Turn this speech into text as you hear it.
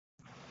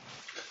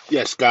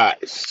Yes,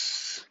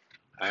 guys,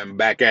 I'm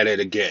back at it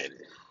again.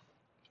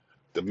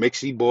 The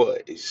Mixie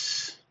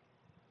Boys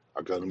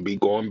are going to be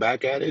going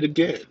back at it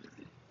again.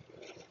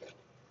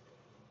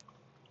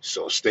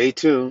 So stay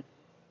tuned.